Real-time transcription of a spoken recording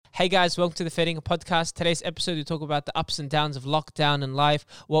Hey guys, welcome to the Fair Dinkum Podcast. Today's episode, we talk about the ups and downs of lockdown and life,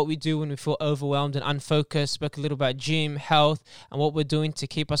 what we do when we feel overwhelmed and unfocused, spoke a little about gym, health, and what we're doing to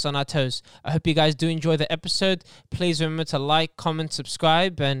keep us on our toes. I hope you guys do enjoy the episode. Please remember to like, comment,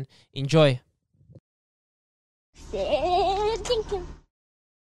 subscribe, and enjoy.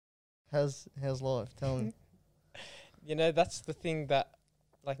 How's life? Tell me. You know, that's the thing that,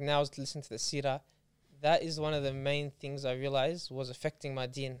 like now I was listening to the Sirah, that is one of the main things I realized was affecting my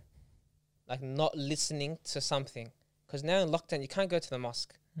deen. Like not listening to something. Because now in lockdown, you can't go to the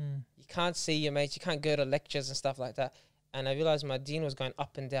mosque. You can't see your mates. You can't go to lectures and stuff like that. And I realized my deen was going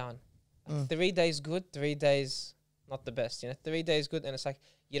up and down. Like 3 days good, 3 days not the best. You know, 3 days good, and it's like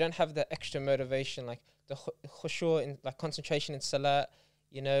you don't have the extra motivation, like the khushu' and like concentration in salat.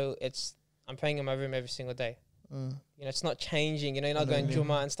 You know, I'm praying in my room every single day. You know, it's not changing. You know, you're not going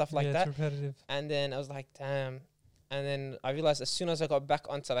Jummah and stuff like that. It's repetitive. And then I was like, damn. And then I realized as soon as I got back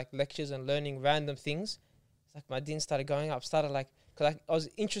onto like lectures and learning random things, it's like my deen started going up. Started like, because I was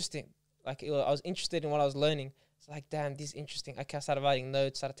interested. Like I was interested in what I was learning. It's like, damn, this is interesting. Okay, I started writing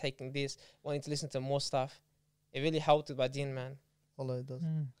notes, started taking this, wanting to listen to more stuff. It really helped with my deen, man. Although it does.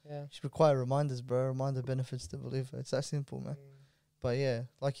 Yeah. You should require reminders, bro. Reminder benefits the believer. It's that simple, man. But yeah,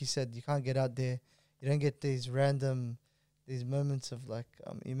 like you said, you can't get out there. You don't get these moments of like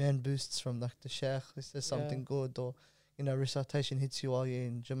iman boosts from like the sheikh. He says something good, or you know, recitation hits you while you're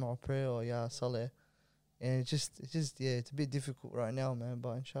in Jumu'ah prayer or salah. And it's just it's a bit difficult right now, man.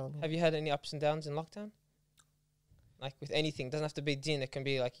 But inshallah. Have you had any ups and downs in lockdown? Like with anything, it doesn't have to be deen. It can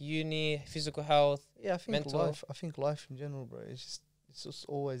be like uni, physical health. Yeah, I think mental. life. I think life in general, bro. It's just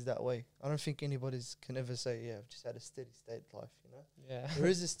always that way. I don't think anybody's can ever say, yeah, I've just had a steady state life, you know? Yeah. There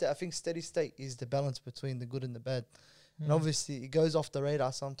is I think steady state is the balance between the good and the bad. And obviously, it goes off the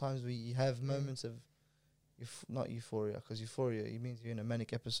radar sometimes. We have moments of, not euphoria, because euphoria, it means you're in a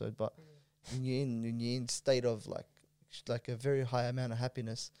manic episode, but when you're in state of like a very high amount of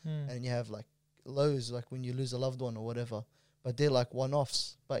happiness, and you have like lows, like when you lose a loved one or whatever, but they're like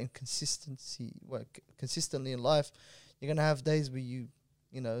one-offs. But in consistently in life, you're going to have days where you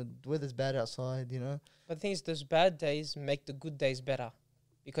know, the weather's bad outside, you know. But the thing is, those bad days make the good days better.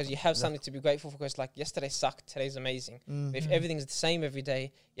 Because you have something to be grateful for. Because like yesterday sucked, today's amazing. But if everything's the same every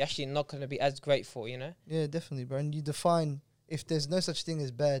day, you're actually not going to be as grateful, you know? Yeah, definitely, bro. And you define, if there's no such thing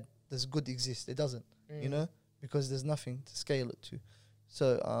as bad, does good exist? It doesn't, you know? Because there's nothing to scale it to.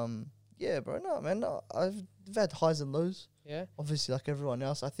 So, yeah, bro, no, man. No, I've had highs and lows. Yeah. Obviously, like everyone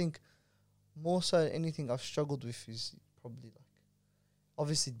else. I think more so anything I've struggled with is probably like,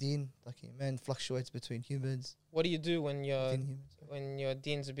 obviously deen, like iman fluctuates between humans. What do you do when your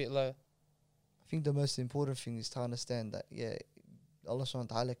deen's a bit low? I think the most important thing is to understand that, yeah, Allah subhanahu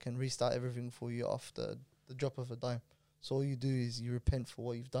wa ta'ala can restart everything for you after the drop of a dime. So all you do is you repent for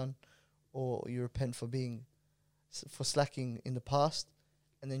what you've done, or you repent for slacking in the past,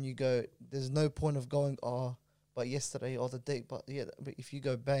 and then you go, there's no point of going, but yesterday or the day, but if you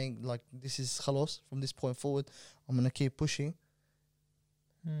go bang, like this is khalas, from this point forward, I'm going to keep pushing.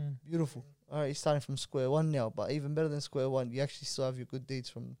 Beautiful. All right, you're starting from square one now, but even better than square one, you actually still have your good deeds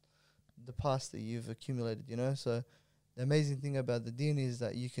from the past that you've accumulated, you know? So the amazing thing about the deen is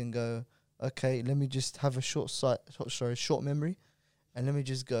that you can go, okay, let me just have a short memory, and let me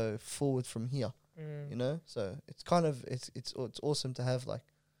just go forward from here, you know? So it's kind of, it's awesome to have like,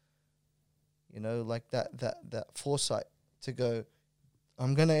 you know, like that foresight to go,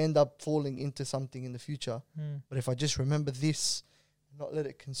 I'm going to end up falling into something in the future, but if I just remember this, not let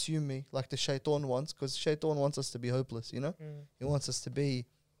it consume me like the shaitan wants, because shaitan wants us to be hopeless, you know? He wants us to be,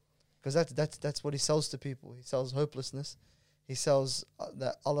 because that's what he sells to people. He sells hopelessness. He sells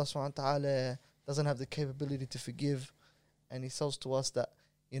that Allah subhanahu wa ta'ala doesn't have the capability to forgive, and he sells to us that,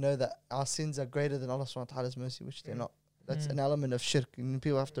 you know, that our sins are greater than Allah subhanahu wa ta'ala's mercy, which they're not. That's an element of shirk, and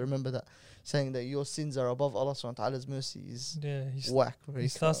people have to remember that. Saying that your sins are above Allah subhanahu wa ta'ala's mercy is whack. He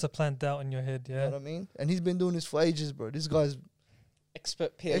starts to plant doubt in your head, You know what I mean? And he's been doing this for ages, bro. This guy's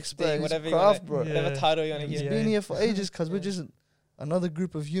expert, PhD, whatever craft, you want, whatever title you want to He's give. been here for ages, because we're just another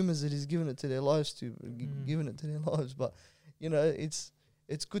group of humans that he's given it to their lives to, giving it to their lives. But you know, it's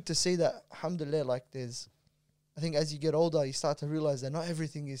good to see that, alhamdulillah, like I think as you get older, you start to realize that not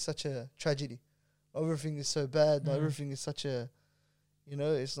everything is such a tragedy. Not everything is so bad. Not everything is such a, you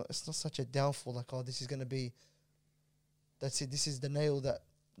know, it's not such a downfall. Like, oh, this is gonna be, that's it. This is the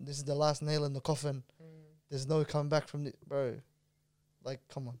last nail in the coffin. There's no comeback from it, bro. Like,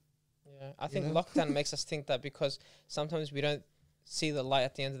 come on. Yeah, I think lockdown makes us think that, because sometimes we don't see the light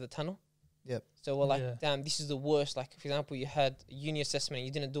at the end of the tunnel. Yep. So we're like, Yeah. damn, this is the worst. Like, for example, you had a uni assessment and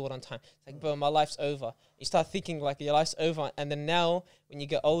you didn't do it on time. It's like, bro, my life's over. You start thinking like your life's over. And then now when you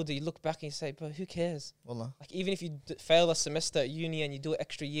get older, you look back and you say, bro, who cares? Wallah. Like, even if you fail a semester at uni and you do an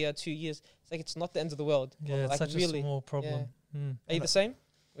extra year, 2 years, it's like, it's not the end of the world. Yeah, it's like, such really, a small problem. Mm. Are you the same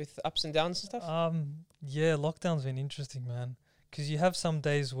with ups and downs and stuff? Yeah, lockdown's been interesting, man. Because you have some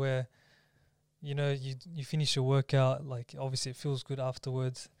days where, you know, you finish your workout, like obviously it feels good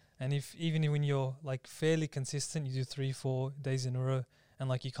afterwards. And even when you're like fairly consistent, you do 3-4 days in a row, and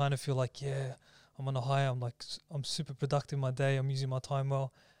like you kind of feel like, yeah, I'm on a high. I'm like I'm super productive my day. I'm using my time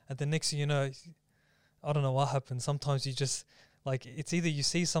well. And the next thing you know, I don't know what happens. Sometimes you just like it's either you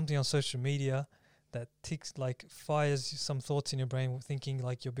see something on social media that fires some thoughts in your brain, thinking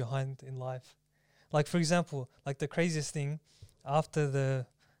like you're behind in life. Like for example, like the craziest thing, after the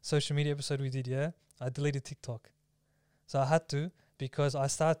social media episode we did, I deleted TikTok. So I had to, because I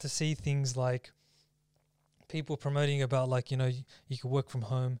started to see things like people promoting about like, you know, you can work from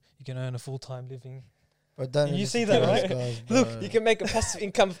home, you can earn a full-time living. But don't You listen see to that, those right? guys, Look, bro. you can make a passive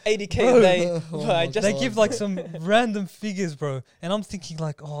income of 80K Bro, a day. oh But my I just They God, give like bro. some random figures, bro. And I'm thinking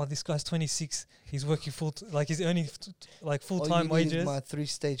like, oh, this guy's 26. He's working like he's earning like full-time All you need is wages. my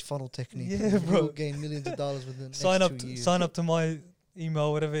 3-stage funnel technique. Yeah, You bro. will gain millions of dollars within the next Sign 2 years. up to my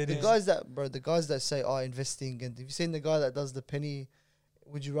email, whatever it The is. guys that say, investing, and have you seen the guy that does the penny?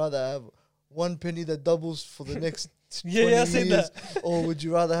 Would you rather have one penny that doubles for the next Yeah, 20 I said years, that. or would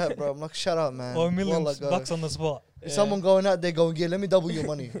you rather have, bro? I'm like, shut up, man. Or Wallah, millions go. bucks on the spot. If someone going out there going, yeah, let me double your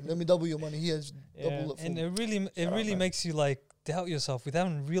money. Let me double your money. He has double it for And me. it up, really man. makes you like doubt yourself without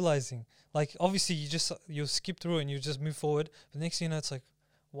realizing. Like obviously you'll skip through and you just move forward. But next thing you know, it's like,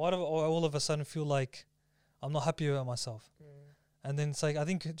 why do I all of a sudden feel like I'm not happy about myself? And then it's like, I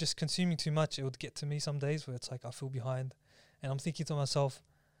think just consuming too much, it would get to me some days where it's like I feel behind, and I'm thinking to myself,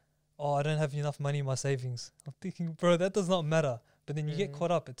 oh, I don't have enough money in my savings. I'm thinking, bro, that does not matter. But then you get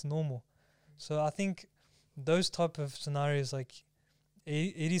caught up. It's normal. So I think those type of scenarios, like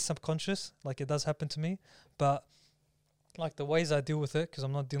it is subconscious, like it does happen to me, but like the ways I deal with it, because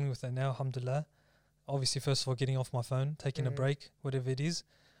I'm not dealing with it now, alhamdulillah. Obviously, first of all, getting off my phone, taking a break, whatever it is.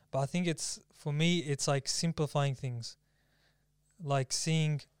 But I think for me, it's like simplifying things. Like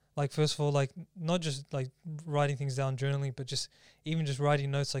seeing, like first of all, like not just like writing things down, journaling, but just writing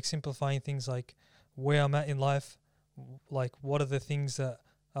notes, like simplifying things, like where I'm at in life, like what are the things that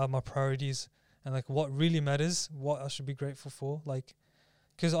are my priorities, and like what really matters, what I should be grateful for. Like,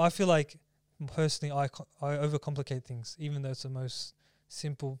 because I feel like personally, I overcomplicate things, even though it's the most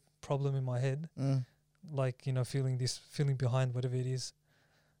simple problem in my head. Like, you know, feeling behind, whatever it is,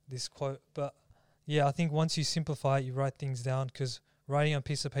 this quote. But yeah, I think once you simplify it, you write things down, because writing on a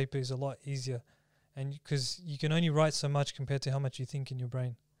piece of paper is a lot easier, and because you can only write so much compared to how much you think in your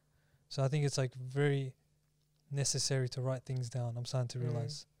brain. So I think it's like very necessary to write things down. I'm starting to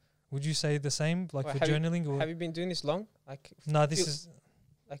realize. Would you say the same, like Well, for have you- journaling? Or Have you been doing this long? Like, no, this feel- is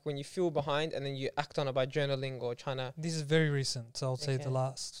like when you feel behind and then you act on it by journaling or trying to. very recent. So I'll say the Okay.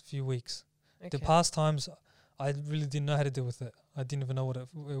 last few weeks. The Okay. past times, I really didn't know how to deal with it. I didn't even know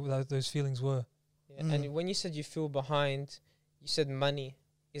what those feelings were. Yeah. And when you said you feel behind, you said money.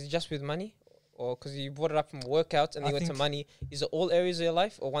 Is it just with money? Or because you brought it up from workouts and I you went to think- money. Is it all areas of your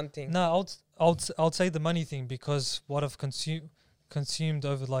life or one thing? No, I'll say the money thing, because what I've consumed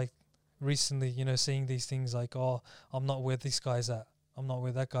over like recently, you know, seeing these things like, oh, I'm not where this guy's at. I'm not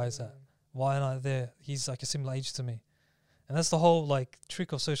where that guy's at. Why am I there? He's like a similar age to me. And that's the whole like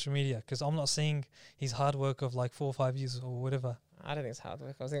trick of social media, because I'm not seeing his hard work of like 4 or 5 years or whatever. I don't think it's hard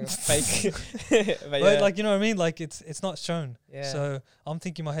work. I was thinking it's fake. But But yeah. like, you know what I mean? Like it's not shown. Yeah. So I'm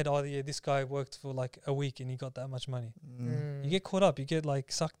thinking in my head, oh yeah, this guy worked for like a week and he got that much money. Mm. You get caught up. You get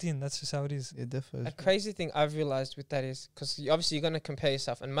like sucked in. That's just how it is. Yeah, definitely. A crazy thing I've realized with that is because obviously you're going to compare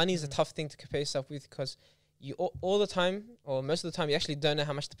yourself, and money is a tough thing to compare yourself with, because you all the time, or most of the time, you actually don't know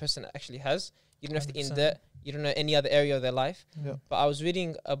how much the person actually has. You don't have to in 100%. debt. You don't know any other area of their life. Yeah. But I was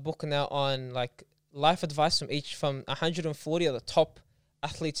reading a book now on like life advice from 140 of the top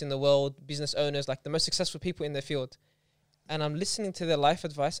athletes in the world, business owners, like the most successful people in their field. And I'm listening to their life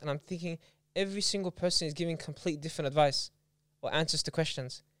advice and I'm thinking every single person is giving complete different advice or answers to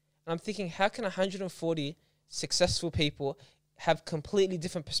questions. And I'm thinking, how can 140 successful people have completely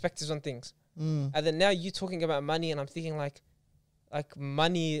different perspectives on things? And then now you talking about money, and I'm thinking like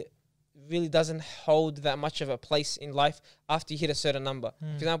money really doesn't hold that much of a place in life after you hit a certain number.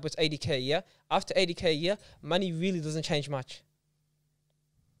 For example, it's 80K a year. After 80K a year, money really doesn't change much.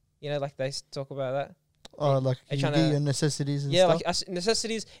 You know, like they talk about that. Oh, like Are you you get tryna- your necessities and Yeah, stuff. like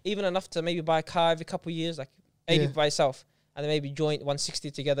necessities, even enough to maybe buy a car every couple of years, like 80 Yeah. by yourself. and then maybe join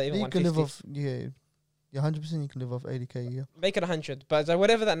 160 together, even You can 150. live off, yeah, 100%. You can live off 80k a year. Make it 100, but like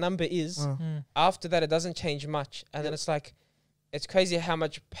whatever that number is, Mm. after that it doesn't change much, and then Yep. it's like, it's crazy how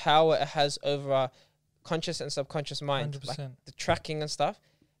much power it has over our conscious and subconscious mind, like 100%. the tracking and stuff,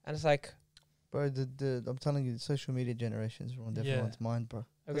 and it's like, Bro, I'm telling you, the social media generations ruined Yeah. everyone's mind, bro.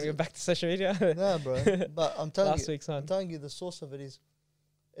 we're gonna go back to social media. Nah, bro. But I'm telling Last you, week's I'm one. telling you, the source of it is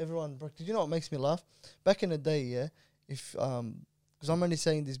everyone, bro. Did you know what makes me laugh? Back in the day, yeah, if because I'm only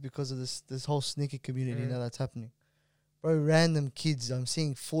saying this because of this whole sneaker community now that's happening, bro. Random kids, I'm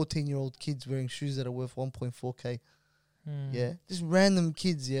seeing 14-year-old kids wearing shoes that are worth 1.4k. Mm. Yeah, just random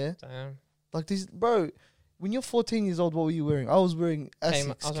kids, yeah. Damn. Like this, bro. When you're 14 years old, what were you wearing? I was wearing Kmart.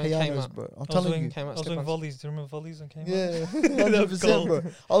 Asics, I was wearing Kayanos, Kmart. bro. I'm I was telling wearing, you. Kmart I was wearing slip-ons. volleys. Do you remember volleys on Kmart? Yeah, That was 100%, bro.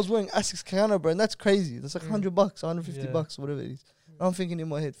 gold. I was wearing Asics Kayano, bro, and that's crazy. That's like $100, $150, Yeah. whatever it is. And I'm thinking in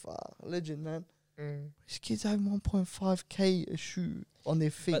my head, fuck, legend, man. Mm. These kids have 1.5k a shoe on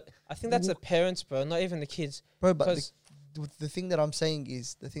their feet, But I think that's the parents, bro, not even the kids. bro. But Because the thing that I'm saying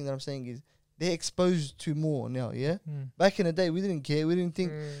is, they're exposed to more now. Yeah. Mm. Back in the day, we didn't care. We didn't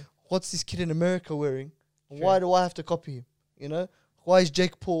think, what's this kid in America wearing? True. Why do I have to copy him? You know. Why is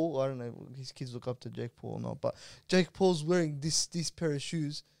Jake Paul? I don't know. His kids look up to Jake Paul or not, but Jake Paul's wearing this pair of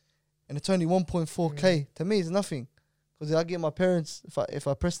shoes, and it's only 1.4k. To me, it's nothing, because I get my parents, if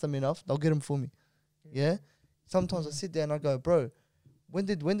I press them enough, they'll get them for me. Yeah. Sometimes I sit there and I go, bro, when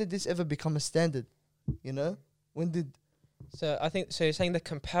did this ever become a standard? You know, when did? So I think so. You're saying the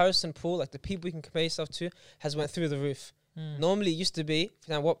comparison pool, like the people you can compare yourself to, has went through the roof. Mm. Normally, it used to be,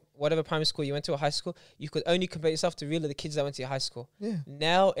 whatever primary school you went to or high school, you could only compare yourself to really the kids that went to your high school. Yeah.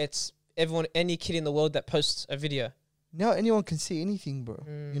 Now it's everyone, any kid in the world that posts a video. Now anyone can see anything, bro.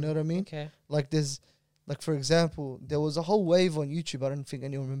 You know what I mean? Okay. Like for example, there was a whole wave on YouTube. I don't think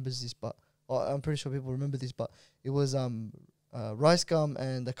anyone remembers this, but I'm pretty sure people remember this. But it was Rice Gum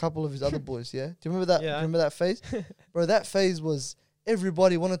and a couple of his other boys. Yeah, do you remember that? Yeah. Remember that phase, bro? That phase was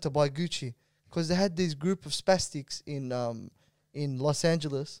everybody wanted to buy Gucci because they had this group of spastics in Los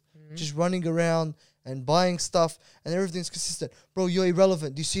Angeles just running around and buying stuff, and everything's consistent. Bro, you're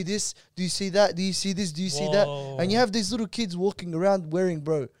irrelevant. Do you see this? Do you see that? Do you see this? Do you see that? And you have these little kids walking around wearing,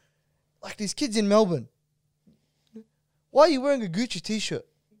 bro, like these kids in Melbourne. Why are you wearing a Gucci t-shirt?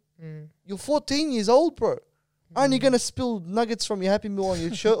 You're 14 years old, bro. Aren't you gonna spill nuggets from your Happy Meal on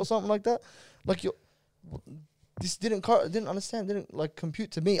your shirt or something like that? Like this didn't understand, didn't like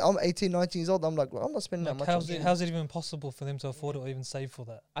compute to me. I'm 18, 19 years old. I'm like, well, I'm not spending that much. How's it even possible for them to afford it or even save for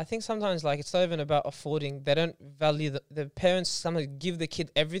that? I think sometimes like it's not even about affording. They don't value the parents. Sometimes give the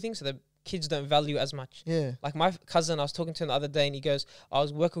kid everything, so the kids don't value as much. Yeah. Like my cousin, I was talking to him the other day, and he goes, "I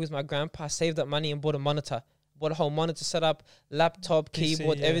was working with my grandpa. I saved up money and bought a monitor." Bought a whole monitor setup, laptop, PC,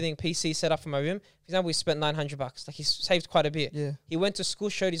 keyboard, yeah. everything, PC set up for my room. For example, we spent $900. Like he saved quite a bit. Yeah. He went to school,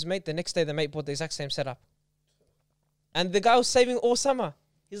 showed his mate. The next day, the mate bought the exact same setup. And the guy was saving all summer.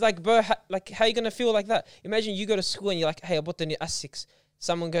 He's like, bro, how you gonna feel like that? Imagine you go to school and you're like, hey, I bought the new Asics.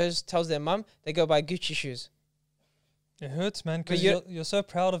 Someone goes, tells their mum, they go buy Gucci shoes. It hurts, man, But because you're so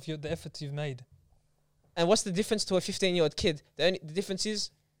proud of the efforts you've made. And what's the difference to a 15-year-old kid? The difference is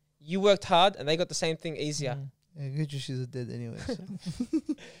you worked hard and they got the same thing easier. Mm. Yeah, Gucci shoes are dead anyway.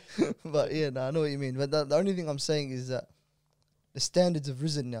 So. But yeah, I know what you mean. But the only thing I'm saying is that the standards have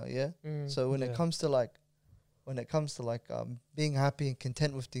risen now. Yeah. So when it comes to being happy and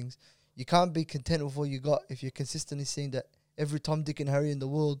content with things, you can't be content with what you got if you're consistently seeing that every Tom, Dick, and Harry in the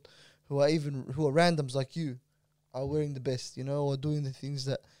world, who are randoms like you, are wearing the best, you know, or doing the things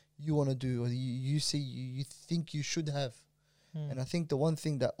that you want to do, or you think you should have. And I think the one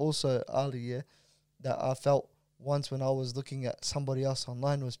thing that also, Ali, that I felt once when I was looking at somebody else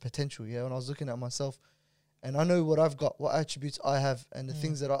online was potential. Yeah, when I was looking at myself, and I know what I've got, what attributes I have, and the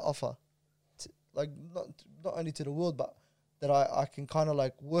things that I offer, like not only to the world, but that I can kind of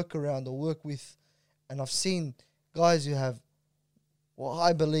like work around or work with. And I've seen guys who have, well,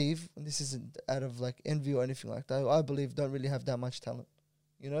 I believe, and this isn't out of like envy or anything like that, I believe don't really have that much talent.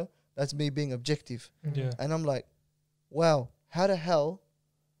 You know, that's me being objective. Yeah. And I'm like, wow, how the hell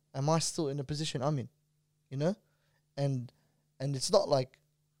am I still in the position I'm in? You know? And it's not like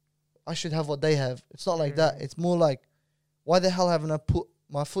I should have what they have. It's not like that. It's more like, why the hell haven't I put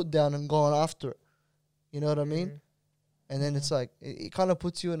my foot down and gone after it? You know what I mean? And then it's like, it kind of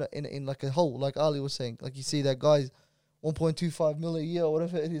puts you in like a hole, like Ali was saying. Like you see that guy's 1.25 mil a year or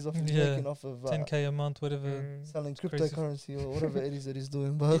whatever it is he's making off of 10K a month, whatever. selling Crazy. cryptocurrency or whatever it is that he's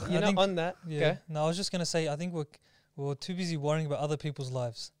doing. But You I know, think- on that, Yeah. okay? No, I was just gonna say, I think we're too busy worrying about other people's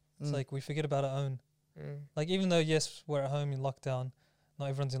lives. It's like we forget about our own. Like even though yes, we're at home in lockdown, not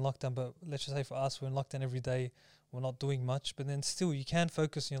everyone's in lockdown, but let's just say for us, we're in lockdown every day. We're not doing much, but then still, you can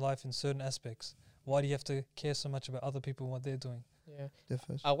focus in your life in certain aspects. Why do you have to care so much about other people and what they're doing? Yeah.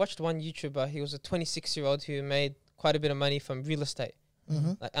 Differs. I watched one YouTuber. He was a 26-year-old who made quite a bit of money from real estate.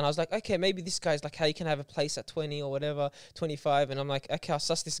 Mm-hmm. Like, and I was like, okay, maybe this guy's like, how you can have a place at 20 or whatever, 25. And I'm like, okay, I'll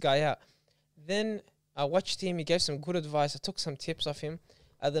suss this guy out. Then I watched him. He gave some good advice. I took some tips off him.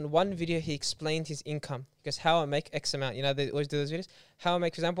 And then one video, he explained his income. He goes, how I make X amount. You know, they always do those videos. How I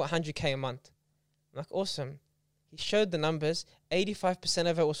make, for example, 100K a month. I'm like, awesome. He showed the numbers. 85%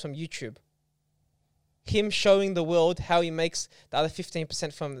 of it was from YouTube. Him showing the world how he makes the other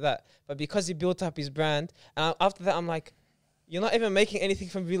 15% from that. But because he built up his brand, and after that, I'm like, you're not even making anything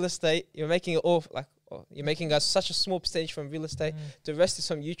from real estate. You're making it all like, you're making such a small percentage from real estate. The rest is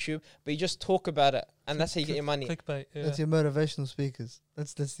from YouTube, but you just talk about it, and that's how you get your money. Clickbait. Yeah. That's your motivational speakers.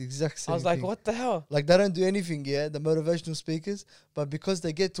 That's the exact same I was like, thing. what the hell? Like, they don't do anything, the motivational speakers, but because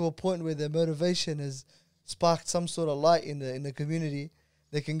they get to a point where their motivation has sparked some sort of light in the community,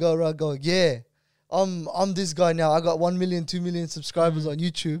 they can go around going, yeah, I'm this guy now. I got 1 million, 2 million subscribers on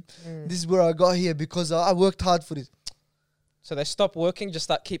YouTube. This is where I got here because I worked hard for this. So they stop working,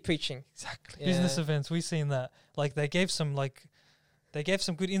 just keep preaching. Exactly. Business events, we've seen that. Like they gave some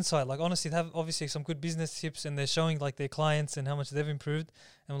good insight. Like honestly, they have obviously some good business tips, and they're showing like their clients and how much they've improved.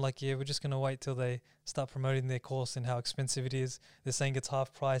 And we're like, yeah, we're just gonna wait till they start promoting their course and how expensive it is. They're saying it's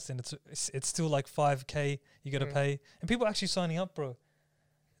half price, and it's still like 5K you gotta pay, and people are actually signing up, bro.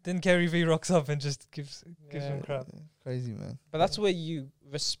 Then Gary V rocks up and just gives them crap. Crazy, man. But that's where you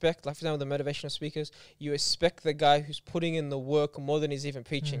respect, like for example, the motivational speakers. You respect the guy who's putting in the work more than he's even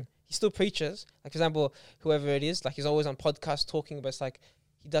preaching. He still preaches. Like for example, whoever it is, like he's always on podcasts talking, but it's like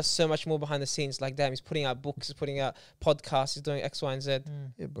he does so much more behind the scenes. Like damn, he's putting out books, he's putting out podcasts, he's doing X, Y, and Z.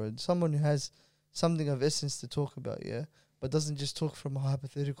 Yeah, bro. Someone who has something of essence to talk about, but doesn't just talk from a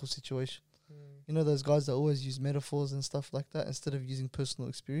hypothetical situation. You know those guys that always use metaphors and stuff like that instead of using personal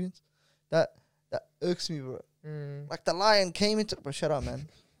experience? That irks me, bro. Like the lion came into... Bro, shut up, man.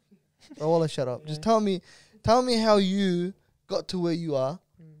 Bro, wallah, shut up. Just tell me how you got to where you are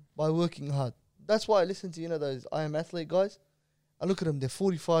by working hard. That's why I listen to, those I Am Athlete guys. I look at them, they're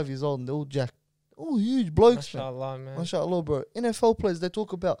 45 years old and they're all jacked. All huge blokes, Mashallah, man. Mashallah, bro. NFL players, they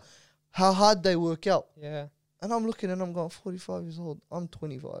talk about how hard they work out. Yeah. And I'm looking and I'm going, 45 years old. I'm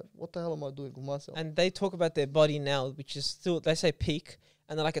 25. What the hell am I doing with myself? And they talk about their body now, which is still, they say peak.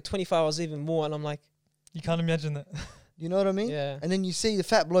 And then like at 25, I was even more. And I'm like... You can't imagine that. You know what I mean? Yeah. And then you see the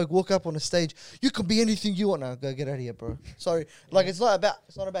fat bloke walk up on the stage. You can be anything you want now. Go get out of here, bro. Sorry. Like, it's not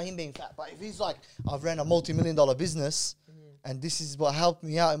about him being fat. But if he's like, I've ran a multi-million-dollar business and this is what helped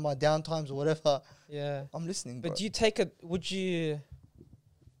me out in my downtimes or whatever. Yeah. I'm listening, bro. But would you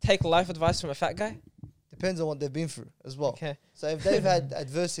take life advice from a fat guy? Depends on what they've been through as well. Okay. So if they've had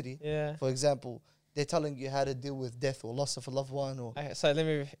adversity, Yeah. for example, they're telling you how to deal with death or loss of a loved one or... Okay, so let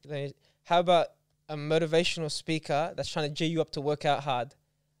me how about a motivational speaker that's trying to G you up to work out hard?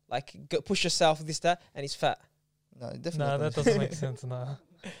 Like, push yourself, this, that, and he's fat. No, definitely Nah, not that gonna doesn't make sense. Nah.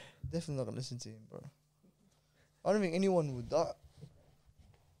 Definitely not going to listen to him, bro. I don't think anyone would die.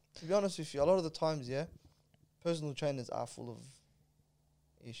 To be honest with you, a lot of the times, personal trainers are full of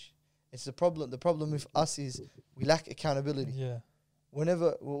ish. It's the problem. The problem with us is we lack accountability. Yeah.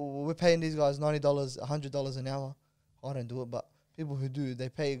 Whenever we're paying these guys $90, $100 an hour, I don't do it, but people who do, they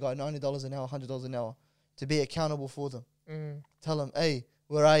pay a guy $90 an hour, $100 an hour to be accountable for them. Tell them, hey,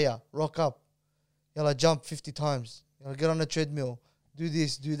 where are ya? Rock up. Yalla, jump 50 times. Yalla, get on a treadmill. Do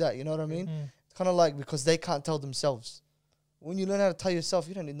this, do that. You know what I mean? It's kind of like because they can't tell themselves. When you learn how to tell yourself,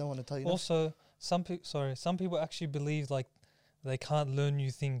 you don't need no one to tell you. Also, some people actually believe like they can't learn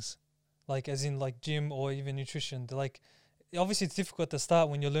new things, like as in like gym or even nutrition. They're like, obviously it's difficult at the start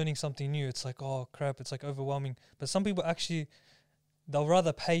when you're learning something new. It's like, oh crap, it's like overwhelming. But some people actually, they'll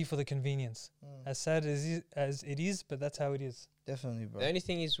rather pay for the convenience. As sad as it is, but that's how it is. Definitely, bro. The only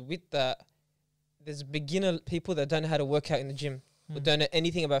thing is with that, there's beginner people that don't know how to work out in the gym. Who don't know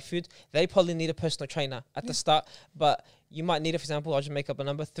anything about food. They probably need a personal trainer at the start, but you might need it, for example, I'll just make up a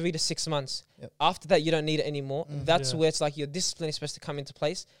number, 3 to 6 months. Yep. After that, you don't need it anymore. That's Yeah. where it's like your discipline is supposed to come into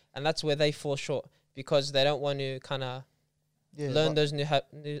place, and that's where they fall short because they don't want to kind of learn those new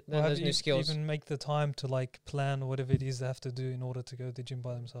skills. Even make the time to like plan or whatever it is they have to do in order to go to the gym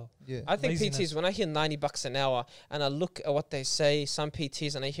by themselves. Yeah. I think Laziness. PTs, when I hear $90 an hour and I look at what they say, some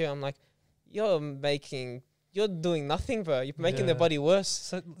PTs, and I hear, I'm like, you're doing nothing, bro. You're making their Yeah. body worse.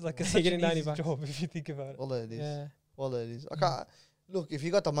 So like it's You're such getting an easy $90. job if you think about it. Well, it is. Yeah. Well, it is. I can't, look, if you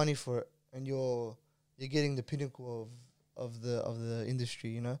got the money for it and you're getting the pinnacle of the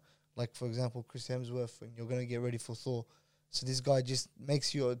industry, like for example Chris Hemsworth, and you're gonna get ready for Thor, So this guy just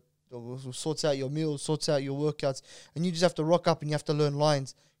makes your, or sorts out your meals, sorts out your workouts, and you just have to rock up and you have to learn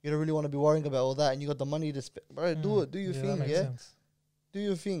lines. You don't really want to be worrying about all that, and you got the money to spend. Bro, do it. Do your that thing, makes yeah? sense. Do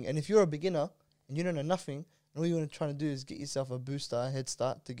your thing. And if you're a beginner and you don't know nothing, and all you want to try to do is get yourself a booster, a head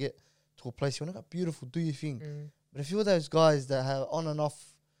start to get to a place you want to go, beautiful, do your thing. But if you're those guys that have on and off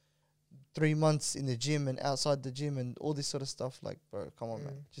 3 months in the gym and outside the gym and all this sort of stuff, like, bro, come on,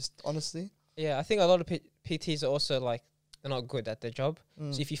 man. Just honestly. Yeah, I think a lot of PTs are also like, they're not good at their job.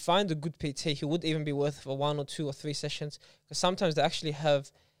 Mm. So if you find a good PT, he would even be worth for 1 or 2 or 3 sessions. Because sometimes they actually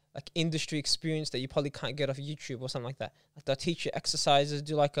have like industry experience that you probably can't get off YouTube or something like that. Like they'll teach you exercises,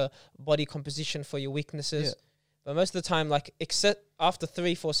 do like a body composition for your weaknesses. Yeah. But most of the time, like except after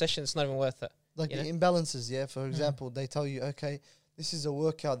 3-4 sessions, it's not even worth it. Like you the know? imbalances, yeah. For example, they tell you, okay, this is a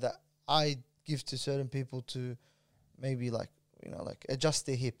workout that I give to certain people to maybe like, you know, like adjust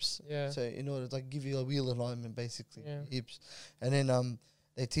their hips. Yeah. So in order to like give you a wheel alignment, basically, Yeah. hips. And then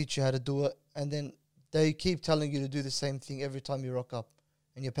they teach you how to do it. And then they keep telling you to do the same thing every time you rock up.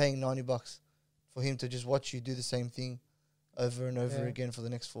 And you're paying $90 for him to just watch you do the same thing over and over Yeah. again for the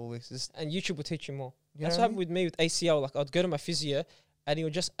next 4 weeks. And YouTube will teach you more. You That's know what happened with me with ACL. Like I'd go to my physio and he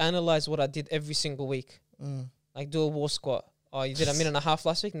would just analyze what I did every single week. Like do a wall squat. Oh, you did a minute and a half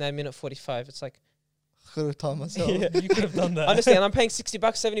last week, now a minute 45. It's like, Could have timed myself. Yeah. You could have done that. honestly, and I'm paying $60,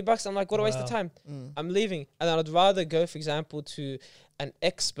 $70. I'm like, what a waste of Wow. time. Mm. I'm leaving. And then I'd rather go, for example, to an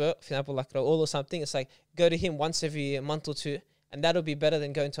expert, for example, like Raul or something. It's like, go to him once every month or 2. And that'll be better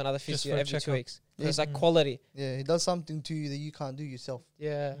than going to another Just physio for a every 2 checkup. weeks. Yeah. It's like Mm. quality. Yeah, he does something to you that you can't do yourself.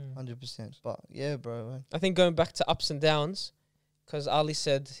 Yeah. 100%. But yeah, bro, man. I think going back to ups and downs, because Ali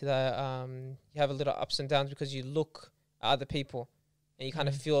said that you have a little ups and downs because you look at other people and you kind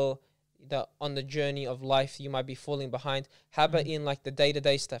of feel that on the journey of life you might be falling behind. How about in like the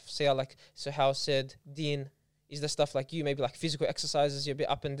day-to-day stuff? Say like Suhail said, Dean, is there stuff like you, maybe like physical exercises, you're a bit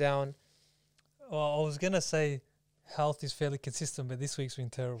up and down? Well, I was going to say health is fairly consistent, but this week's been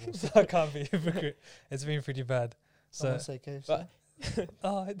terrible. So I can't be a hypocrite. It's been pretty bad. I'm So, gonna say KFC. But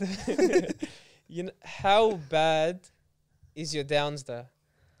oh, you know, how bad is your downs though?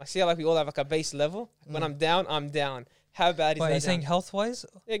 I see how like we all have like a base level. When Mm. I'm down, I'm down. How bad is wait, that you're down? saying health-wise?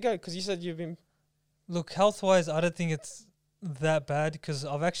 Yeah, go, because you said you've been... Look, health-wise, I don't think it's that bad because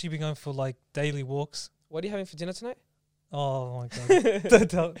I've actually been going for like daily walks. What are you having for dinner tonight? Oh my god!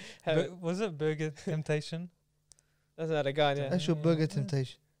 Don't tell- Have- was it Burger Temptation? Doesn't matter, go on, yeah. That's your Yeah. burger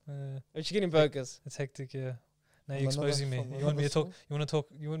temptation. But you're getting burgers. It's hectic, yeah. Now From you're exposing another- me. from You want me to another talk? You want to talk?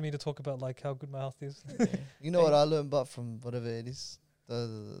 You want me to talk about like how good my health is? You know what I learned about from whatever it is,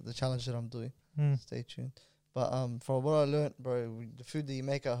 the challenge that I'm doing. Hmm. Stay tuned. But from what I learned, bro, the food that you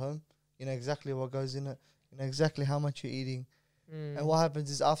make at home, you know exactly what goes in it. You know exactly how much you're eating. And what happens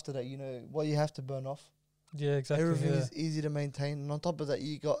is after that, you know what you have to burn off. Yeah, exactly. Everything yeah. is easy to maintain. And on top of that,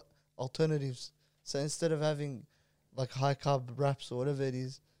 you got alternatives. So instead of having like high carb wraps or whatever it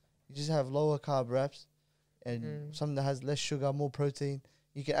is, you just have lower carb wraps and something that has less sugar, more protein.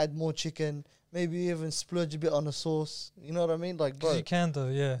 You can add more chicken, maybe even splurge a bit on the sauce. You know what I mean? Like, Because bro, you can though,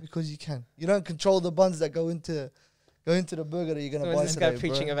 yeah. because you can. You don't control the buns that go into the burger that you're gonna So buy is this today, guy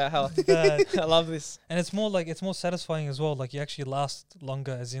preaching bro. about health? Bad. I love this. And it's more satisfying as well. Like you actually last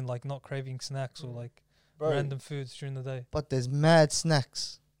longer, as in like not craving snacks or like Bro, random foods during the day. but there's mad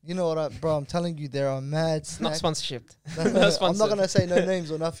snacks. You know what, bro? I'm telling you, there are mad Not snacks. sponsorship. I'm sponsored. not gonna say no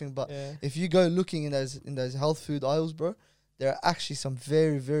names or nothing, but Yeah. if you go looking in those health food aisles, bro, there are actually some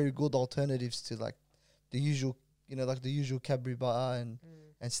very, very good alternatives to like the usual, you know, like the usual Cadbury bar and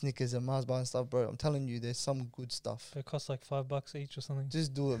Snickers and Mars bar and stuff, bro. I'm telling you, there's some good stuff. It costs like $5 each or something.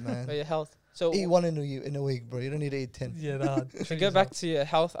 Just do it, For man. your health. So Eat one in a week, bro. You don't need to eat 10. Yeah, that hard. if you go back to your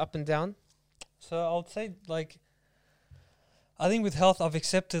health up and down, So I would say like, I think with health I've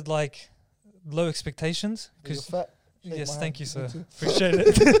accepted like low expectations You're because fat. Shake yes, my thank hand. you, Me sir. too. Appreciate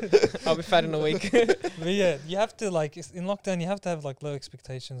it. I'll be fat in a week. But yeah, you have to like in lockdown. You have to have like low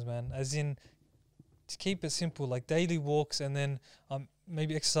expectations, man. As in, to keep it simple, like daily walks, and then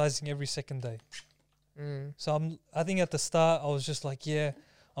maybe exercising every second day. So I think at the start I was just like, yeah,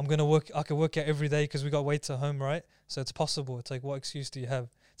 I'm gonna work. I can work out every day because we got weights at home, right? So it's possible. It's like, what excuse do you have?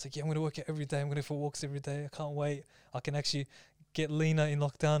 It's like, yeah, I'm gonna work out every day. I'm gonna go for walks every day. I can't wait. I can actually get leaner in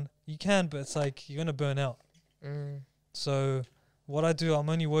lockdown. You can, but it's like you're gonna burn out. So what I do, I'm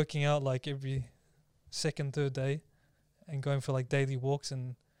only working out like every second, third day and going for like daily walks,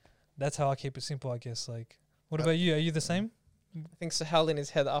 and that's how I keep it simple, I guess. Like, what about you? Are you the same? I think Suhail in his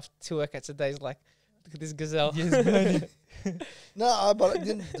head after 2 workouts a day is like, look at this gazelle. Yes, burning. No, but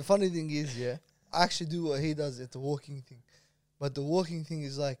then the funny thing is, yeah, I actually do what he does at the walking thing. But the walking thing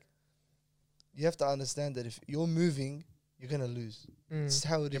is like, you have to understand that if you're moving, you're gonna lose. Mm. It's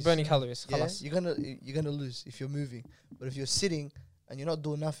how it You're is. burning calories. Yeah, Khalas. you're gonna lose if you're moving. But if you're sitting and you're not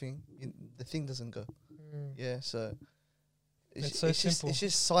doing nothing, the thing doesn't go. Mm. Yeah, so It's so simple. It's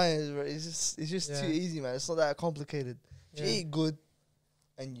just science, bro. It's just Yeah. too easy, man. It's not that complicated. If Yeah. you eat good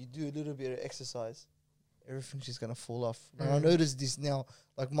and you do a little bit of exercise, everything's just gonna fall off. And I Mm. noticed this now.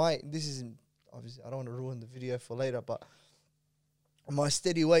 Like this isn't obviously. I don't want to ruin the video for later, but my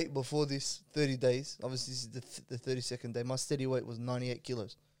steady weight before this 30 days. Obviously, this is the 32nd day. My steady weight was 98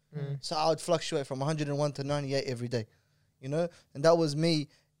 kilos. Mm. So I would fluctuate from 101 to 98 every day, you know? And that was me.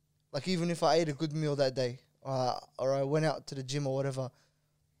 Like, even if I ate a good meal that day, or I went out to the gym or whatever,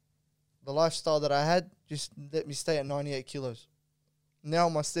 the lifestyle that I had just let me stay at 98 kilos. Now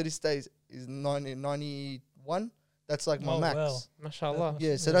my steady state is 91. That's like my Oh, max. wow. Mashallah.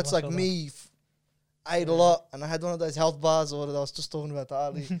 Yeah, so Yeah, that's like mashallah. me. I ate a lot, and I had one of those health bars or what I was just talking about to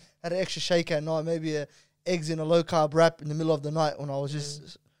Ali. Had an extra shake at night, maybe eggs in a low carb wrap in the middle of the night when I was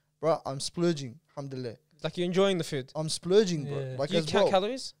just, bro, I'm splurging. Alhamdulillah. Like you're enjoying the food. I'm splurging, bro. Yeah. Like Do you as count well.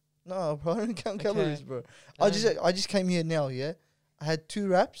 calories? No, bro, I don't count Okay. calories, bro. Um, I just came here now, yeah. I had 2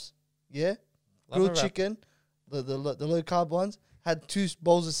 wraps, yeah. love a Grilled wrap. chicken, the low carb ones. Had 2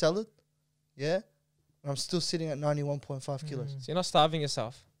 bowls of salad, yeah. And I'm still sitting at 91.5 kilos. Mm. So you're not starving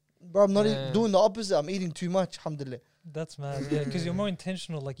yourself. Bro, I'm not Yeah. even doing the opposite. I'm eating too much, alhamdulillah. That's mad. Yeah, because you're more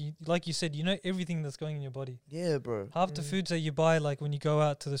intentional. Like you said, you know everything that's going in your body. Yeah, bro. Half the Mm. foods that you buy, like when you go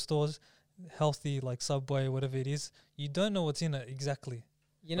out to the stores, healthy, like Subway, whatever it is, you don't know what's in it exactly.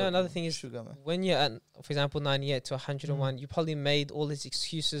 You know, another thing is sugar, man. when you're at, for example, 98 to 101, you probably made all these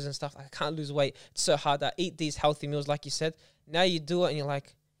excuses and stuff. Like, I can't lose weight. It's so hard. I eat these healthy meals, like you said. Now you do it, and you're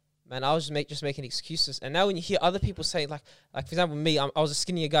like, man, I was just making excuses. And now when you hear other people say, like for example, me, I was a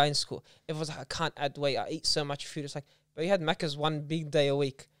skinnier guy in school. Everyone's like, I can't add weight. I eat so much food. It's like, but you had Macca's one big day a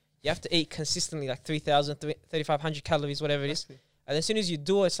week. You have to eat consistently, like 3,000, 3,500 calories, whatever it is. And as soon as you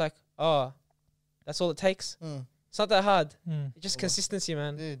do it, it's like, oh, that's all it takes. Mm. It's not that hard. Mm. It's just Well, consistency,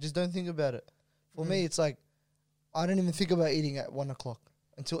 man. Yeah, just don't think about it. For Mm. me, it's like I don't even think about eating at 1 o'clock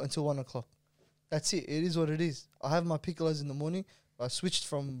until 1 o'clock. That's it. It is what it is. I have my piccolos in the morning. I switched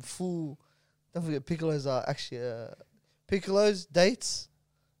from full. Don't forget, piccolos are actually piccolos, dates.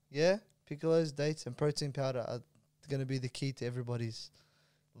 Yeah, piccolos, dates, and protein powder are going to be the key to everybody's.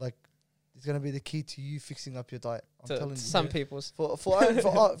 Like, it's going to be the key to you fixing up your diet. I'm To telling you. some people's. For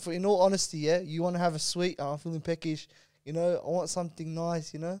in all honesty, yeah, you want to have a sweet. I'm feeling peckish. You know, I want something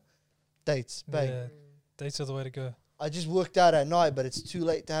nice. You know, dates, bang. Yeah, dates are the way to go. I just worked out at night, but it's too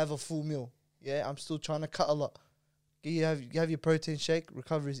late to have a full meal. Yeah, I'm still trying to cut a lot. You have your protein shake.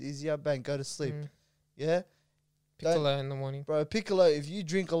 Recovery is easier. Bang, go to sleep. Mm. Yeah, Piccolo in the morning. bro. Piccolo. If you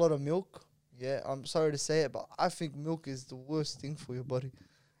drink a lot of milk, yeah, I'm sorry to say it, but I think milk is the worst thing for your body.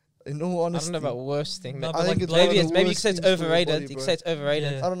 In all I honesty, don't know about worst thing. No, but but I think like it's one of maybe the it's maybe you worst say it's things for your overrated. body, You bro. can say it's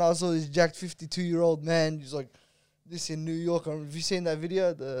overrated. Yeah. I don't know. I saw this jacked 52-year-old man. He's like this in New York. Have you seen that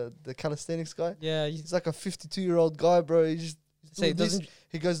video? The calisthenics guy. Yeah, you He's like a 52-year-old guy, bro. He just say it doing this. doesn't.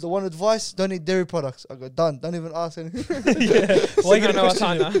 He goes, the one advice: don't eat dairy products. I go, done. Don't even ask anything. Yeah, why you No, gonna no, I question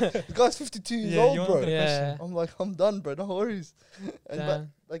can't it? now. The guy's 52 years Yeah, old, you bro. wanna Yeah. I'm like, I'm done, bro. No worries. And but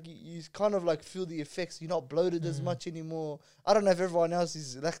Damn. like you kind of like feel the effects. You're not bloated as Mm. much anymore. I don't know if everyone else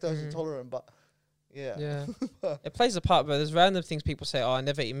is lactose Mm. intolerant, but yeah. Yeah, it plays a part, but there's random things people say. Oh, I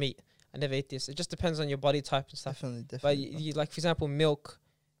never eat meat. I never eat this. It just depends on your body type and stuff. Definitely, But definitely. you like, for example, milk.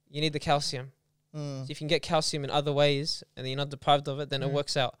 You need the calcium. Mm, So if you can get calcium in other ways, and you're not deprived of it, then it Mm.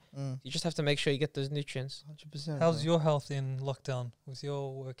 works out. mm. You just have to make sure you get those nutrients. 100%. How's bro. your health in lockdown with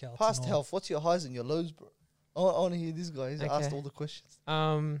your workouts? past and all? health? What's your highs and your lows, bro? I want to hear this guy. He's asked Okay. all the questions.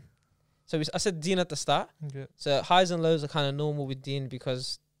 So I said Dean at the start. Yeah. So highs and lows are kind of normal with Dean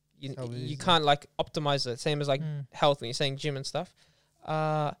because you That's how it you is, can't like optimize it. Same as like Mm. health when you're saying gym and stuff.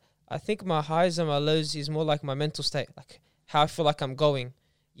 I think my highs and my lows is more like my mental state, like how I feel like I'm going.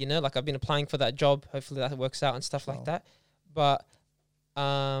 You know, like I've been applying for that job. Hopefully that works out and stuff like Wow. that. But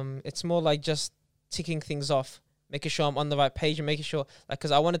it's more like just ticking things off, making sure I'm on the right page and making sure, like,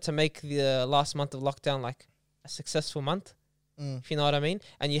 because I wanted to make the last month of lockdown like a successful month, Mm. if you know what I mean.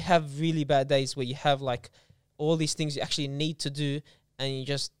 And you have really bad days where you have like all these things you actually need to do and you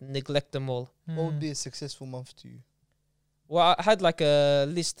just neglect them all. What would Mm. be a successful month to you? Well, I had like a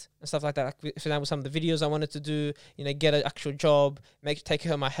list and stuff like that. Like, for example, some of the videos I wanted to do, you know, get an actual job, take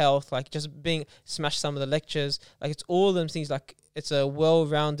care of my health, like just smash some of the lectures. Like it's all them things. Like it's a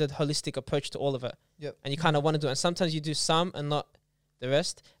well-rounded, holistic approach to all of it. Yep. And you kind of want to do it. And sometimes you do some and not the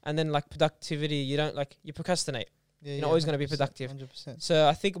rest. And then like productivity, you don't like, you procrastinate. Yeah, You're not always gonna be 100%, productive. 100%. So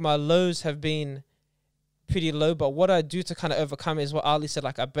I think my lows have been pretty low, but what I do to kind of overcome it is what Ali said,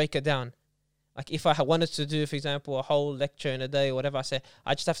 like I break it down. Like if I wanted to do, for example, a whole lecture in a day or whatever, I say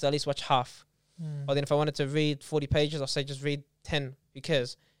I just have to at least watch half. Or then if I wanted to read 40 pages, I'll say just read 10.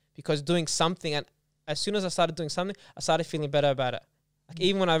 Because doing something, and as soon as I started doing something, I started feeling better about it. Like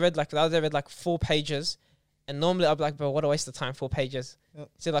even when I read like the other day, I read like 4 pages, and normally I'd be like, bro, what a waste of time, 4 pages. Yep.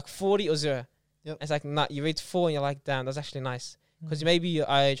 Is it like 40 or 0? Yep. It's like, nah, you read 4 and you're like, damn, that's actually nice. Because maybe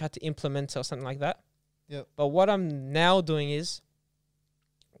I tried to implement it or something like that. Yep. But what I'm now doing is,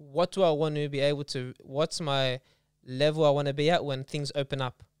 what do I want to be able to, what's my level I want to be at when things open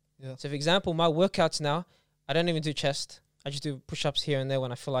up? Yeah. So for example, my workouts now, I don't even do chest. I just do push-ups here and there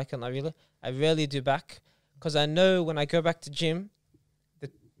when I feel like it. And I rarely do back, because I know when I go back to gym,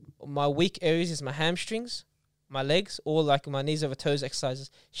 my weak areas is my hamstrings, my legs, or like my knees over toes exercises,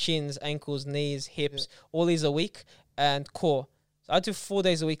 shins, ankles, knees, hips. All these are weak, and core. So I do 4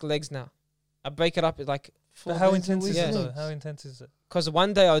 days a week legs now. I break it up at like. But how 4 days a intense is week it though? legs. How intense is it? Because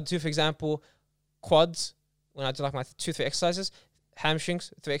one day I'll do, for example, quads, when I do like my 2-3 exercises,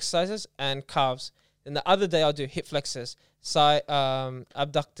 hamstrings, 3 exercises, and calves. Then the other day I'll do hip flexors, side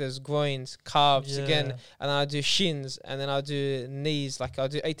abductors, groins, calves again, and then I'll do shins, and then I'll do knees, like I'll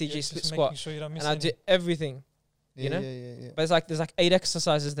do ATG split squat, sure you don't miss and I'll do everything. Yeah, You know? Yeah. But it's like there's like 8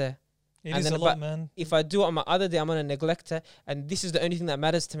 exercises there. It and is then a lot, man. If I do it on my other day, I'm gonna neglect it, and this is the only thing that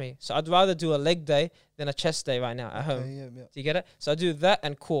matters to me. So I'd rather do a leg day than a chest day right now at home. Yeah. Do you get it? So I do that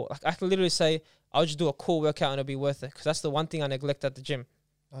and core. Like I can literally say I'll just do a core workout and it'll be worth it, because that's the one thing I neglect at the gym.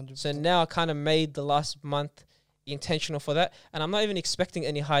 100%. So now I kind of made the last month intentional for that, and I'm not even expecting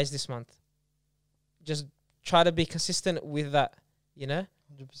any highs this month. Just try to be consistent with that, you know?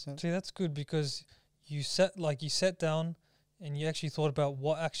 100%. See, that's good, because you sat down and you actually thought about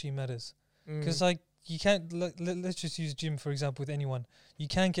what actually matters. Because like you can't let's just use gym for example with anyone. You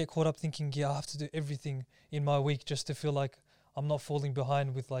can't get caught up thinking, I have to do everything in my week just to feel like I'm not falling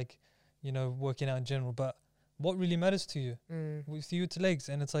behind with like, working out in general. But what really matters to you? With you, it's legs,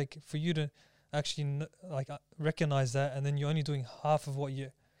 and it's like for you to actually recognize that, and then you're only doing half of what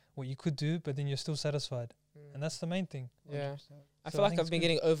you could do, but then you're still satisfied, and that's the main thing. Yeah, 100%. I So feel I like think I've it's been good.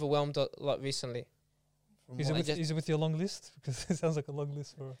 getting overwhelmed a lot recently. From Is what- it with your long list? Because it sounds like a long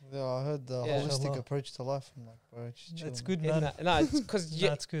list for. Yeah, I heard the Yeah. holistic Inshallah. approach to life. I'm like, bro, just chill. It's man. good, man. No, it's because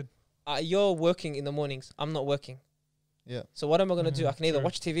Nah, it's good. you're working in the mornings. I'm not working. Yeah. So what am I gonna do? I can either True.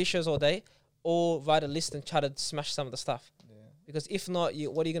 watch TV shows all day, or write a list and try to smash some of the stuff. Yeah. Because if not,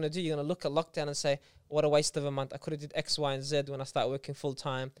 what are you gonna do? You're gonna look at lockdown and say, "What a waste of a month! I could have did X, Y, and Z when I start working full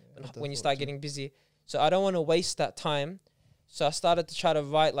time, Yeah, when you that's start what getting busy." So I don't want to waste that time. So I started to try to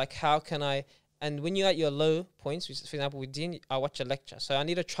write like, how can I? And when you're at your low points, which is, for example, with Dean, I watch a lecture. So I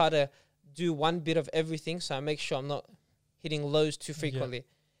need to try to do one bit of everything, so I make sure I'm not hitting lows too frequently.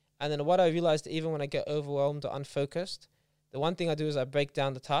 And then what I realized, even when I get overwhelmed or unfocused, the one thing I do is I break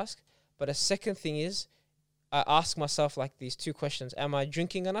down the task. But a second thing is I ask myself like these 2 questions. Am I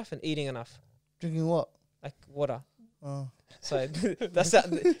drinking enough and eating enough? Drinking what? Like water. Oh, So that's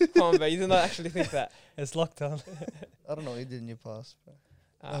that. Come on, bro. You did not actually think that. It's lockdown. I don't know what you did in your past, bro.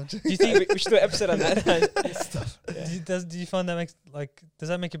 Do you think we should do an episode on that? Do you find that does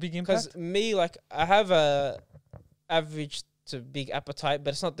that make a big impact? Because me, like, I have a average to big appetite,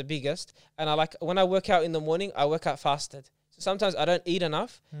 but it's not the biggest. And I like, when I work out in the morning, I work out fasted. So sometimes I don't eat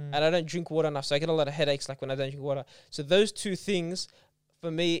enough and I don't drink water enough. So I get a lot of headaches like when I don't drink water. So those 2 things,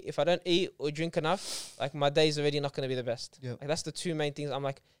 for me, if I don't eat or drink enough, like my day's already not going to be the best. Yep. Like that's the 2 main things. I'm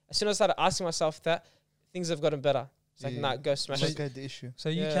like, as soon as I started asking myself that, things have gotten better. It's like, Yeah. nah, go smash it. Look at the issue. So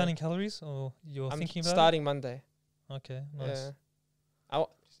are you Yeah. counting calories, or you're I'm thinking about starting Monday. it? Okay, nice. Yeah.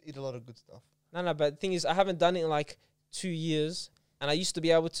 Just eat a lot of good stuff. No, but the thing is, I haven't done it in like 2 years, and I used to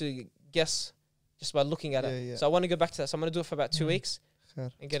be able to guess just by looking at it. Yeah. So I want to go back to that. So I'm going to do it for about 2 weeks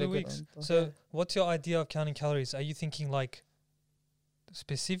Fair. and get 2 a good. weeks. Yeah. So what's your idea of counting calories? Are you thinking like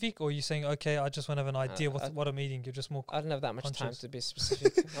specific, or are you saying, okay, I just want to have an idea what I'm eating? You're just more. I don't have that much time Conscious. to be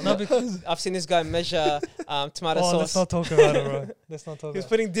specific. No, because I've seen this guy measure tomato let's sauce. not talk about it, bro. Let's not talk He was about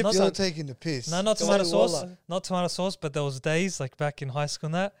putting dips You're on. taking the piss. it. No, not Come tomato on, sauce. Wallah. Not tomato sauce, but there was days like back in high school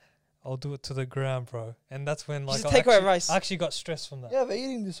and that I'll do it to the gram, bro. And that's when like Just take away rice. I actually got stressed from that. Yeah, but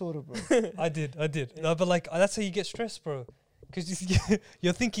eating disorder, bro. I did. No, but like that's how you get stressed, bro. Because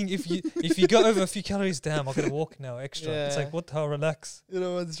you're thinking if you go over a few calories, damn, I'm gonna walk now extra. It's Yeah. like, what the hell, relax. You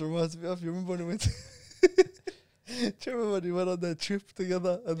know what this reminds me of? You remember when we went? Do you remember when we went on that trip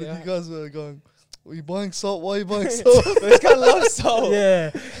together and then Yeah. you guys were going, "Are you buying salt? Why are you buying salt?" This guy loves salt.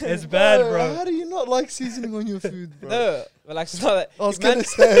 Yeah, it's bad, bro. How do you not like seasoning on your food, bro? No, but like it's not that. I was man, gonna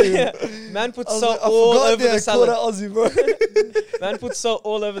say, yeah, man puts I was salt like, I all forgot over that the I salad. called out Aussie, bro. Man puts salt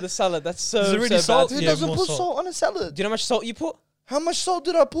all over the salad. That's so, Is it really so salt? bad. Who Yeah, doesn't more put salt. salt on a salad? Do you know how much salt you put? How much salt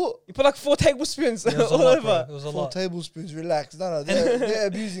did I put? You put like 4 tablespoons Yeah, it was a all lot, bro. over. It was a 4 lot. tablespoons. Relax. No, they're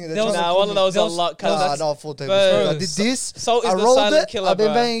abusing it. They're There was- trying to Nah, call one me- of those there a was- lot. there Cause was- that's Nah, 4 tablespoons. I did this. salt is I the rolled silent it. killer, I've been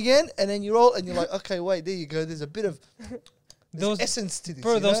bro. banging again, and then you roll, and you're like, okay, wait, there you go. There's a bit of There was, essence to this.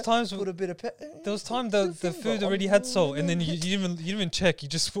 bro, you there was know? times. Put a bit of There was time the food already had salt, and then you didn't even check. You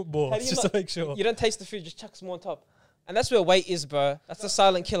just put more How do you just not- to make sure. You don't taste the food, just chuck some more on top. And that's where weight is, bro. That's the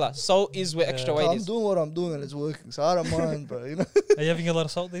silent killer. Salt is where extra Yeah. weight I'm is. doing what I'm doing, and it's working, so I don't mind, bro. You know. Are you having a lot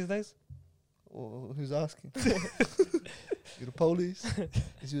of salt these days? Well, who's asking? You the police?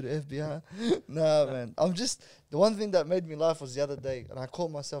 Is you the FBI? Nah, man. I'm just the one thing that made me laugh was the other day, and I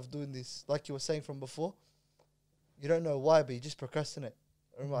caught myself doing this, like you were saying from before. You don't know why, but you just procrastinate.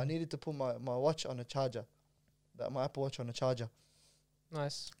 I remember I needed to put my watch on a charger, my Apple Watch on a charger,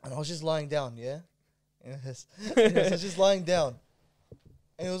 Nice. and I was just lying down. Yeah, yes. Yes, I was just lying down,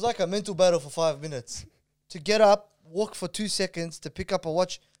 and it was like a mental battle for 5 minutes to get up, walk for 2 seconds, to pick up a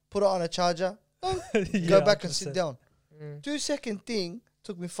watch, put it on a charger, go back and sit down. Mm. 2 second thing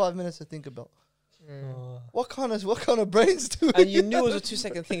took me 5 minutes to think about. Mm. What kind of brains do it? And you knew it was a 2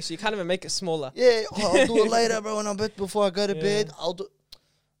 second thing, so you can't even make it smaller. Yeah, I'll do it later, bro. When I'm bed before I go to Yeah. bed, I'll do.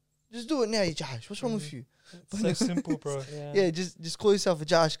 Just do it now, you Josh. What's wrong with you? So simple, bro. Yeah, just call yourself a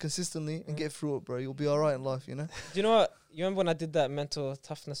Josh consistently and Mm. get through it, bro. You'll be alright in life, you know. Do you know what? You remember when I did that mental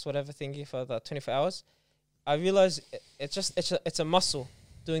toughness, whatever thingy for the 24 hours? I realized it's a muscle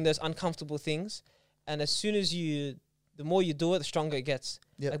doing those uncomfortable things. And as soon as the more you do it, the stronger it gets.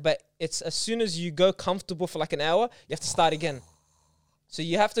 Yeah. Like, but it's as soon as you go comfortable for like an hour, you have to start again. So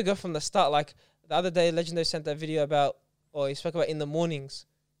you have to go from the start. Like the other day, Legendary sent that video about, or he spoke about in the mornings,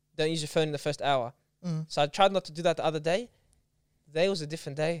 don't use your phone in the first hour. Mm. So I tried not to do that the other day. Today was a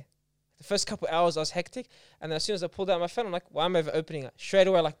different day. The first couple hours I was hectic, and then as soon as I pulled out my phone, I'm like, why am I over opening it? Straight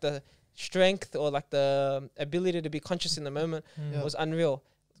away, like the strength or like the ability to be conscious in the moment Yeah. was unreal.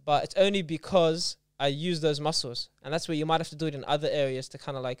 But it's only because I use those muscles, and that's where you might have to do it in other areas to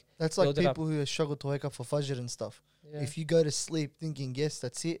kind of like. That's like build it up. people who struggle to wake up for Fajr and stuff. Yeah. If you go to sleep thinking yes,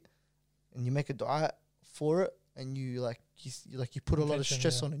 that's it, and you make a dua for it, and you you put a lot of Intention,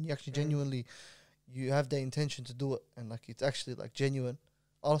 stress yeah. on it, and you actually Mm. genuinely, you have the intention to do it, and like it's actually like genuine.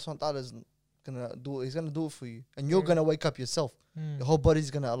 Allah subhanahu wa ta'ala is gonna do it. He's gonna do it for you, and you're Mm. gonna wake up yourself. Mm. Your whole body's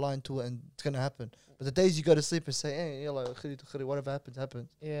gonna align to it, and it's gonna happen. But the days you go to sleep and say, "Hey, you're like whatever happens, happens."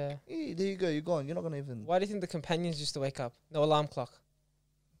 Yeah. There you go. You're gone. You're not gonna even. Why do you think the companions used to wake up? No alarm clock.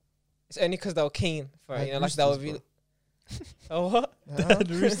 It's only because they were keen for it. Had You know, like they were roosters, really. Oh what? Huh?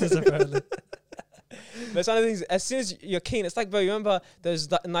 The roosters apparently. But it's one of the things. As soon as you're keen, it's like, bro. You remember those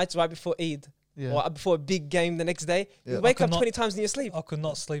nights right before Eid Yeah. or before a big game the next day? Yeah. You wake I up could 20 times in your sleep. I could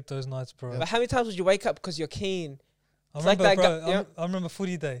not sleep those nights, bro. But how many times would you wake up because you're keen? I It's like remember, that bro. guy- yeah. I remember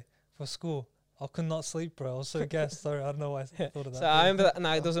footy day for school. I could not sleep, bro. I was so gassed. Sorry, I don't know why I thought of that. So I remember that.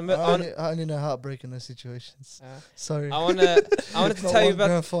 No, there was a. I only know heartbreak in those situations. Sorry. I wanted to Not tell you one about.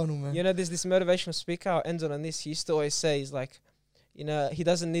 grand final, man. You know, there's this motivational speaker. I'll end it on this. He used to always say, he's like, you know, he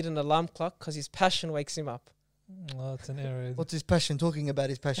doesn't need an alarm clock because his passion wakes him up. Oh, it's an area. What's his passion? Talking about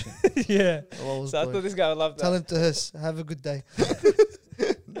his passion. Yeah. Oh, what was So I boy. thought this guy would love that. Tell him to us. Have a good day.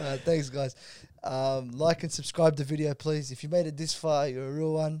 Thanks, guys. Like and subscribe the video, please. If you made it this far, you're a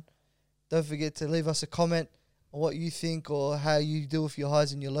real one. Don't forget to leave us a comment on what you think or how you deal with your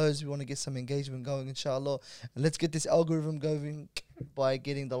highs and your lows. We want to get some engagement going, inshallah. And let's get this algorithm going by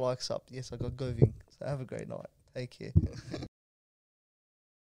getting the likes up. Yes, I got going. So have a great night. Take care.